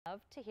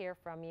Love to hear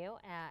from you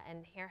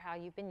and hear how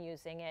you've been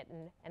using it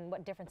and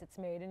what difference it's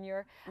made in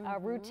your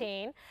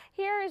routine.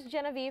 Here is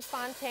Genevieve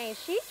Fontaine.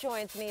 She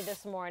joins me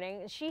this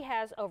morning. She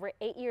has over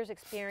 8 years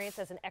experience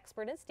as an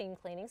expert in steam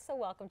cleaning. So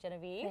welcome,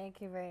 Genevieve. Thank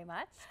you very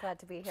much. Glad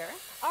to be here.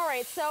 All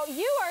right, so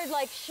you are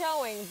like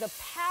showing the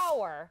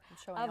power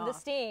of the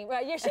steam.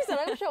 Right? Yeah, she said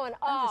I'm showing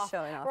off. I'm just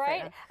showing off,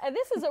 right? right? And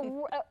this is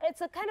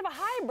it's a kind of a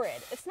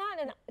hybrid. It's not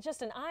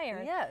just an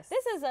iron. Yes.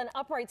 This is an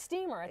upright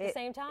steamer at the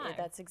same time.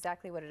 That's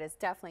exactly what it is.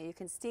 Definitely, you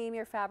can steam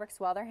your fabrics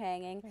while they're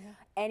hanging,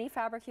 any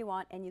fabric you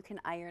want, and you can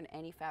iron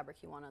any fabric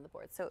you want on the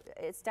board. So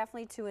it's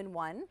definitely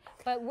 2-in-1.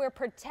 But we're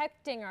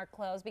protecting our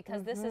clothes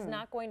because this is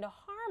not going to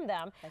harm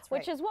them, That's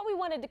which right. is what we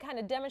wanted to kind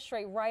of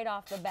demonstrate right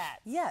off the bat.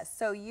 Yes,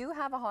 so you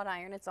have a hot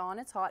iron, it's on,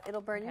 it's hot, it'll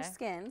burn your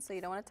skin, so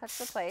you don't want to touch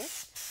the plate.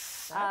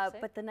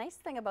 But the nice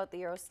thing about the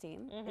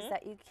Eurosteam is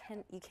that you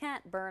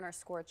can't burn or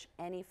scorch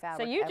any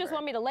fabric. So you just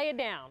want me to lay it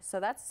down. So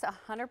that's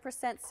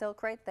 100%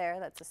 silk right there.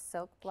 That's a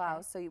silk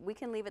blouse. So we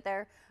can leave it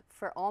there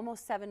for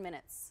almost 7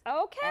 minutes.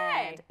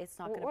 Okay. And it's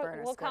not going to burn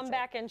or We'll scorch come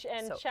back and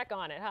check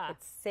on it, huh?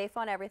 It's safe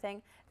on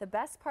everything. The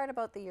best part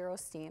about the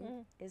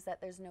Eurosteam is that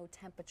there's no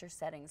temperature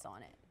settings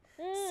on it.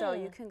 So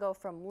you can go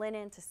from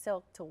linen to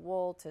silk to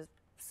wool to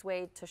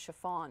suede to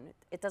chiffon.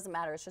 It doesn't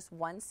matter. It's just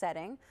one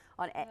setting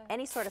on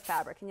any sort of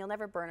fabric, and you'll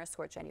never burn or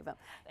scorch any of them.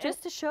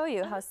 Just to show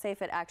you how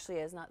safe it actually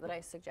is, not that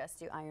I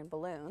suggest you iron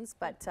balloons,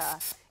 but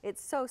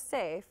it's so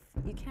safe,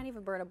 you can't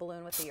even burn a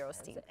balloon with the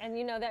Eurosteam. And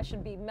you know that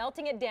should be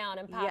melting it down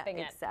and popping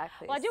it.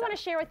 Exactly. Well, I do want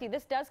to share with you,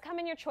 this does come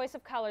in your choice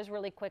of colors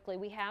really quickly.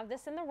 We have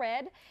this in the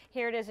red.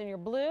 Here it is in your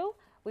blue.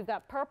 We've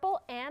got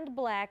purple and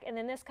black, and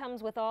then this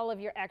comes with all of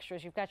your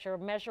extras. You've got your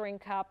measuring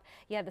cup,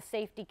 you have the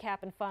safety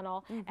cap and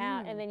funnel,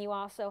 and then you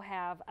also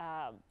have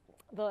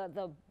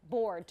the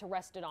board to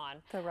rest it on.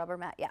 The rubber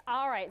mat, yeah.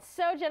 All right,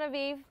 so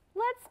Genevieve,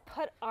 let's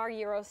put our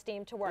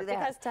Eurosteam to work,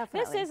 because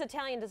this is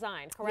Italian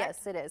design, correct?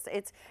 Yes, it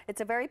is.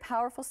 It's a very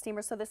powerful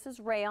steamer, so this is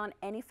rayon,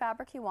 any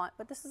fabric you want,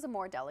 but this is a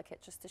more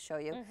delicate, just to show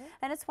you.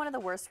 And it's one of the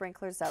worst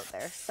wrinklers out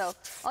there. So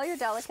all your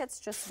delicates,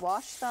 just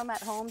wash them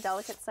at home,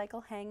 delicate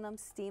cycle, hang them,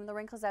 steam the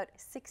wrinkles out.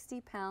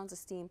 60 pounds of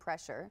steam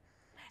pressure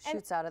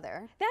shoots out of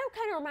there. That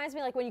kind of reminds me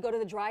like when you go to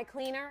the dry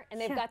cleaner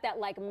and they've got that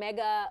like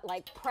mega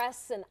like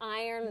press and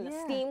iron and the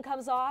steam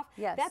comes off.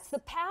 Yes. That's the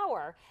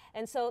power.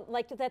 And so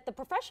like that the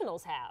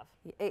professionals have.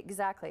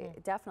 Exactly,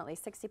 definitely.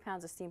 60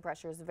 pounds of steam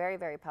pressure is very,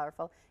 very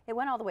powerful. It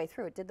went all the way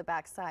through. It did the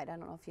back side. I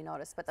don't know if you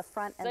noticed, but the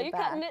front and the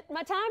back. So you're cutting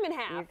my time in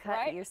half,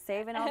 right? You're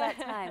saving all that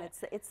time.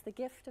 It's the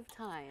gift of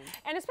time.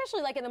 And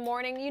especially like in the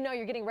morning, you know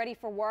you're getting ready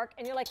for work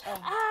and you're like,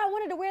 I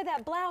wanted to wear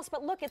that blouse,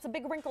 but look, it's a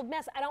big wrinkled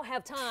mess. I don't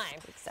have time.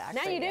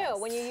 Exactly. Now you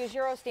do when you use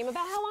Eurosteam.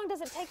 About how long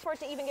does it take for it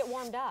to even get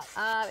warmed up?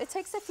 It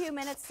takes a few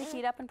minutes to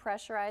heat up and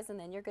pressurize, and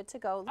then you're good to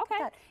go. Look at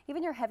that.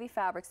 Even your heavy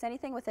fabrics,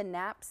 anything with a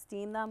nap,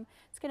 steam them.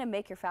 It's going to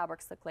make your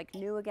fabrics look like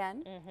new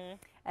again.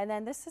 And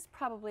then this is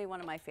probably one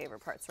of my favorite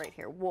parts right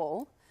here,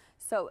 wool.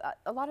 So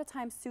a lot of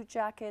times suit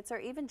jackets or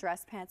even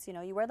dress pants, you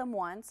know, you wear them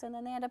once and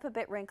then they end up a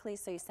bit wrinkly,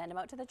 so you send them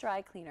out to the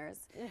dry cleaners.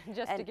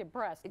 Just to get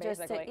pressed,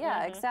 basically.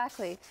 Yeah,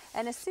 exactly.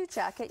 And a suit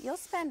jacket, you'll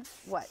spend,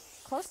 what,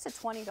 close to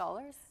 $20?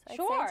 I'd say,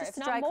 just to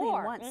dry clean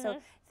once. So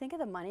think of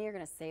the money you're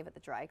going to save at the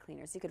dry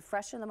cleaners. You could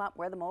freshen them up,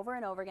 wear them over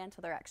and over again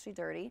until they're actually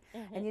dirty,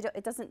 and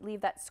it doesn't leave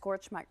that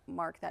scorch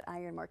mark, that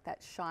iron mark,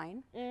 that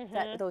shine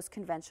that those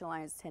conventional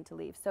irons tend to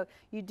leave. So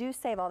you do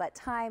save all that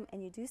time,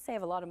 and you do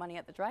save a lot of money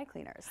at the dry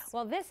cleaners.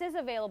 Well, this is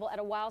available at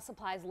a While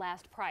Supply's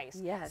last price.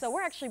 Yes. So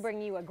we're actually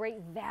bringing you a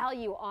great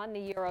value on the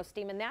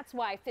Eurosteam, and that's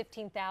why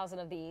 15,000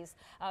 of these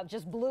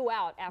just blew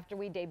out after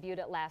we debuted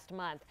it last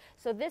month.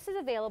 So this is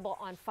available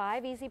on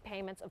 5 easy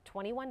payments of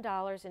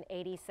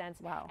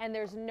 $21.80. Wow. And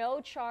there's no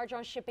charge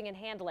on shipping and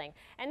handling.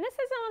 And this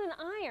is on an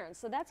iron,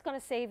 so that's going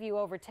to save you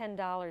over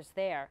 $10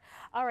 there.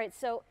 All right,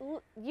 so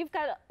you've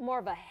got more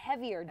of a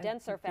heavier,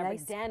 denser fabric,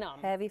 nice, denim.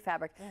 Heavy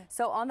fabric.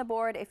 So on the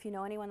board, if you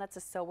know anyone that's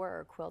a sewer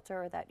or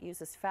quilter or that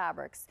uses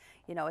fabrics,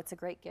 you know, it's a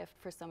great gift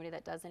for somebody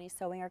that does any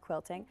sewing or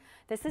quilting.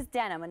 This is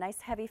denim, a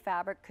nice heavy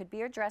fabric. Could be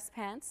your dress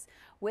pants.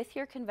 With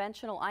your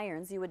conventional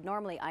irons, you would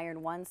normally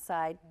iron one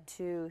side,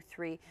 2,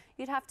 3.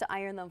 You'd have to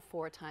iron them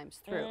 4 times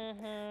through.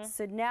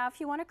 So now if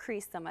you want to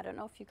crease them, I don't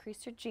know if you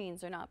crease your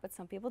jeans or not, but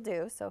some people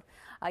do. So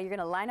you're going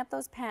to line up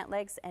those pant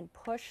legs and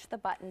push the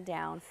button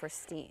down for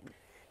steam.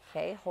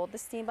 Okay, hold the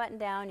steam button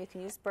down. You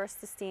can use burst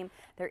the steam.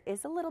 There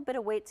is a little bit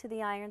of weight to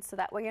the iron, so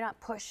that way you're not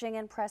pushing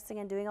and pressing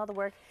and doing all the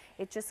work.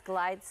 It just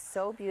glides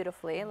so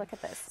beautifully. Look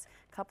at this.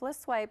 Couple of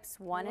swipes,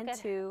 1 and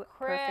 2,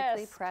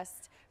 perfectly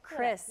pressed,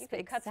 crisp. You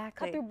can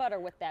cut through butter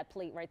with that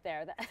pleat right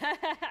there.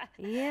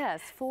 Yes,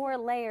 4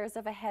 layers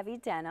of a heavy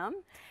denim.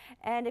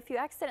 And if you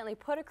accidentally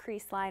put a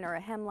crease line or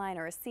a hemline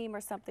or a seam or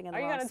something in the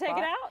wrong spot. Are you going to take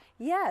it out?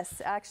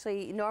 Yes,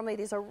 actually, normally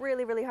these are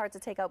really, really hard to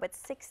take out, but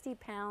 60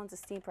 pounds of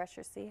steam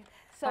pressure, see?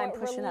 So it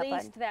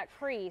released that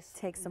crease.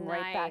 Takes them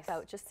right back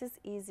out, just as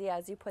easy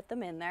as you put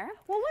them in there.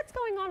 Well, what's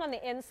going on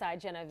the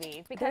inside,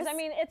 Genevieve? Because, I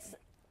mean, it's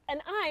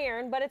an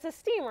iron, but it's a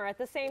steamer at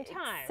the same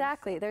time.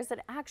 Exactly. There's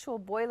an actual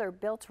boiler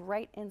built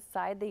right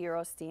inside the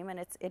Eurosteam, and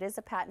it is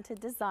a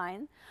patented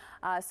design.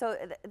 So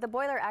the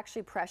boiler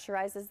actually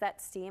pressurizes that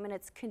steam, and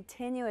it's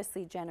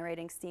continuously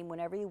generating steam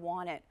whenever you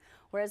want it.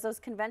 Whereas those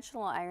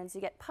conventional irons,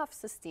 you get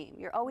puffs of steam.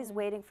 You're always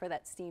waiting for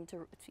that steam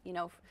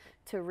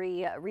to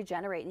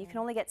regenerate, and you can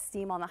only get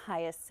steam on the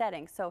highest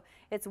setting. So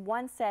it's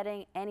one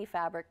setting, any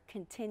fabric,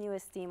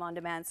 continuous steam on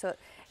demand. So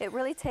it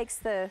really takes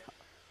the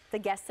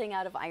guessing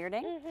out of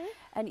ironing.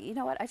 And you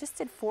know what? I just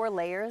did 4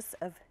 layers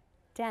of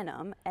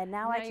denim, and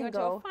now I can go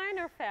to a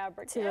finer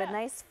fabric, to a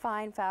nice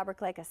fine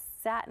fabric like a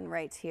satin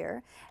right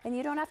here. And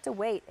you don't have to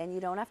wait, and you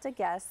don't have to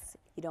guess,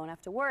 you don't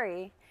have to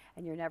worry,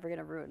 and you're never going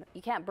to ruin it.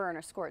 You can't burn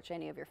or scorch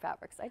any of your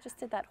fabrics. I just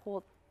did that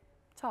whole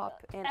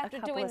top in a couple of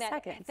seconds. After doing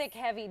that thick,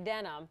 heavy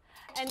denim.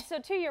 And so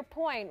to your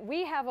point,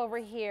 we have over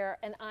here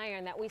an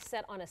iron that we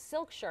set on a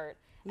silk shirt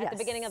at the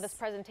beginning of this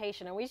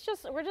presentation, and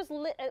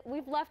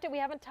we've left it, we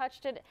haven't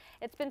touched it,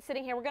 it's been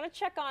sitting here. We're going to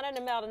check on it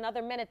in about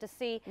another minute to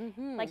see,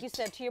 like you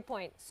said, to your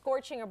point,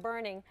 scorching or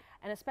burning,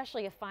 and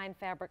especially a fine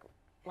fabric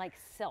like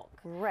silk.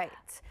 Right.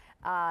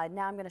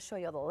 Now I'm going to show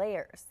you all the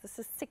layers. This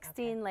is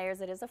 16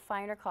 layers. It is a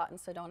finer cotton,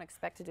 so don't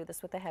expect to do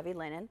this with a heavy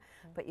linen,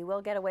 but you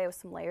will get away with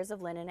some layers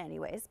of linen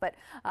anyways. But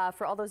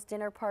for all those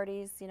dinner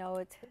parties, you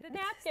know, the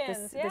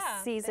napkins, this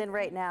season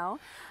right now,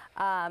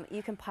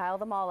 you can pile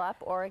them all up,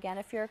 or again,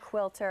 if you're a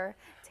quilter,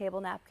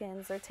 table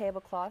napkins or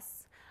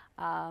tablecloths.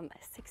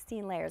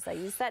 16 layers. I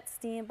use that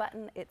steam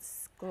button. It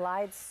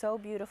glides so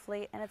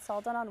beautifully, and it's all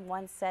done on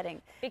one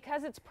setting.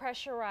 Because it's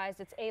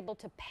pressurized, it's able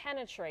to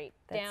penetrate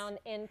down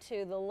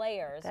into the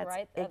layers,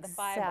 right? The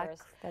fibers.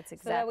 That's exactly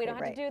so that we don't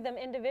have to do them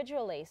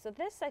individually. So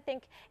this, I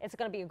think, is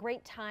going to be a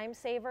great time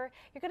saver.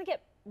 You're going to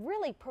get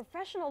really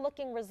professional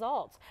looking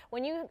results.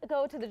 When you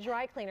go to the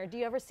dry cleaner, do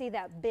you ever see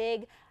that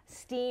big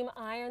steam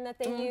iron that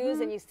they use,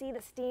 and you see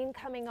the steam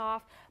coming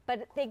off,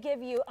 but they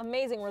give you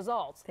amazing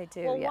results? They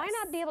do. Well, why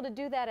not be able to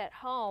do that at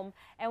home,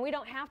 and we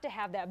don't have to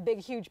have that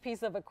big huge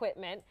piece of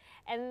equipment,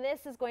 and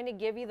this is going to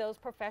give you those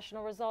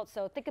professional results.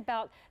 So think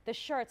about the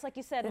shirts, like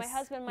you said, my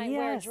husband might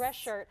wear a dress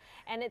shirt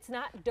and it's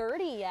not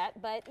dirty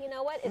yet, but you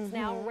know what, it's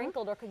now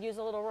wrinkled or could use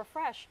a little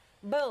refresh.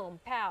 Boom,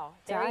 pow,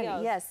 there he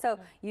goes. Yes, so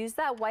use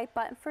that white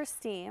button for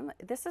steam.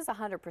 This is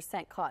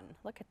 100% cotton.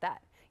 Look at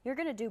that. You're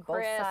going to do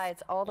both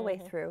sides all the way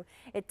through.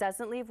 It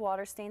doesn't leave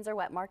water stains or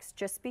wet marks.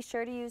 Just be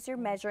sure to use your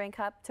measuring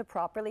cup to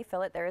properly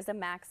fill it. There is a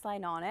max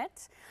line on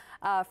it.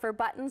 For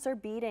buttons or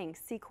beading,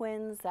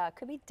 sequins,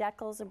 could be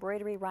decals,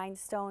 embroidery,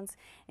 rhinestones,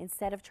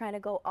 instead of trying to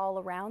go all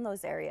around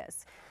those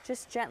areas.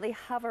 Just gently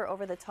hover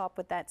over the top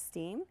with that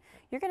steam.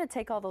 You're going to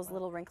take all those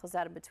little wrinkles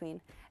out of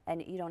between,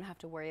 and you don't have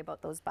to worry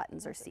about those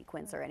buttons or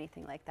sequins or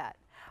anything like that.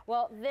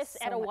 Well, this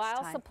at a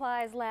while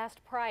supplies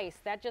last price.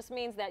 That just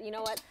means that, you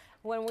know what,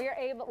 when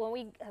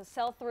we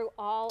sell through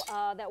all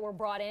that were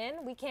brought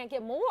in, we can't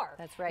get more.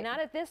 That's right. Not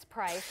at this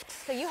price.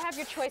 So you have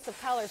your choice of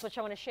colors, which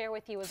I want to share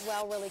with you as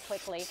well really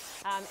quickly.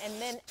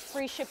 And then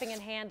free shipping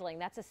and handling.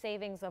 That's a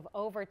savings of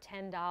over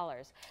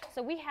 $10.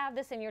 So we have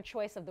this in your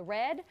choice of the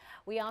red.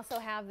 We also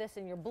have this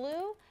in your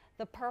blue,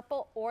 the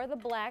purple, or the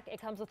black.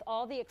 It comes with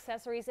all the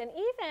accessories and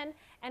even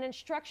an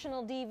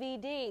instructional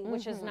DVD,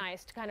 which is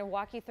nice to kind of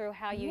walk you through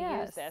how you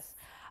use this.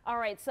 All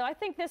right, so I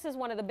think this is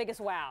one of the biggest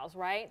wows,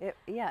 right?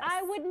 Yes.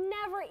 I would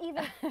never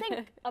even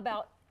think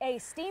about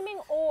steaming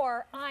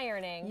or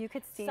ironing. You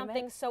could steam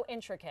something so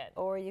intricate.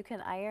 Or you can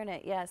iron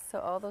it, yes. So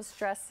all those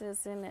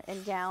dresses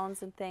and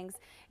gowns and things.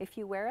 If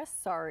you wear a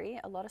sari,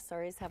 a lot of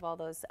saris have all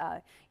those,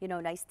 you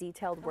know, nice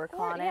detailed work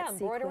on it. Yeah,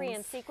 embroidery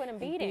and sequin and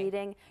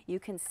beading. You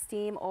can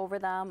steam over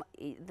them.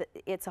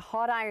 It's a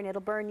hot iron,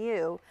 it'll burn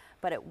you,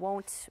 but it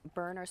won't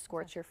burn or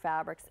scorch your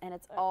fabrics, and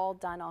it's all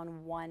done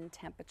on one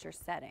temperature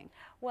setting.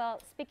 Well,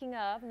 speaking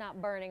of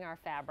not burning our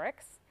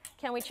fabrics,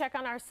 can we check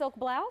on our silk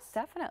blouse?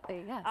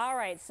 Definitely, yes. All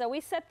right, so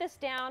we set this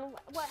down,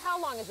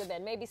 how long has it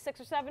been? Maybe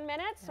 6 or 7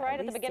 minutes, right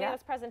at the beginning of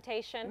this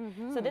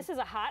presentation. So this is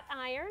a hot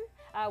iron.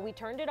 We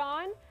turned it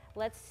on.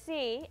 Let's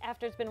see,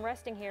 after it's been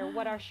resting here,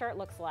 what our shirt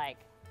looks like.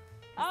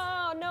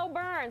 Oh, no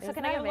burn. So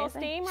can I get a little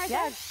steam right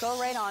there? Yes, go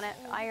right on it.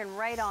 Iron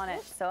right on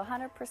it. So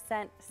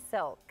 100%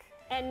 silk.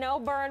 And no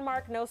burn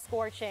mark, no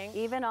scorching.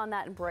 Even on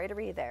that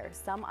embroidery there.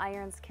 Some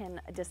irons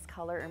can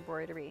discolor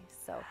embroidery,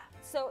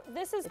 So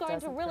this is going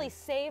to really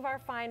save our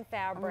fine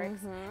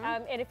fabrics.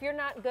 And if you're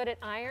not good at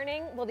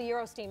ironing, well, the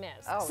Eurosteam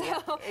is. Oh, so, yeah,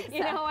 exactly,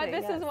 you know what,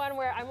 this is one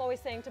where I'm always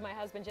saying to my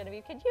husband,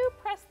 Genevieve, could you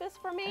press this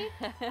for me?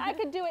 I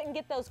could do it and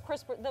get those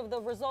crisp, the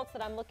results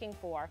that I'm looking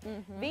for.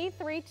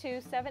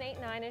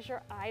 V32789 is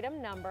your item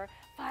number.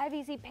 5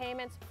 easy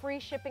payments, free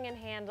shipping and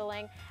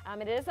handling.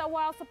 It is a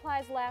while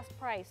supplies last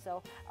price,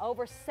 so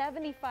over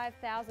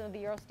 75,000 of the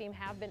Eurosteam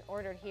have been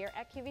ordered here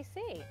at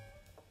QVC.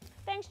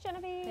 Thanks,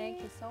 Genevieve.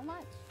 Thank you so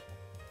much.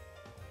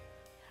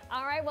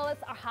 All right, well,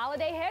 it's our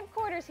holiday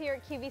headquarters here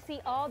at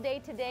QVC. All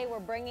day today, we're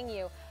bringing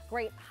you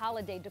great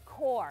holiday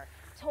decor,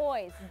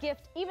 toys,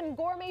 gift, even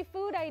gourmet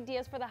food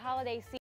ideas for the holiday season.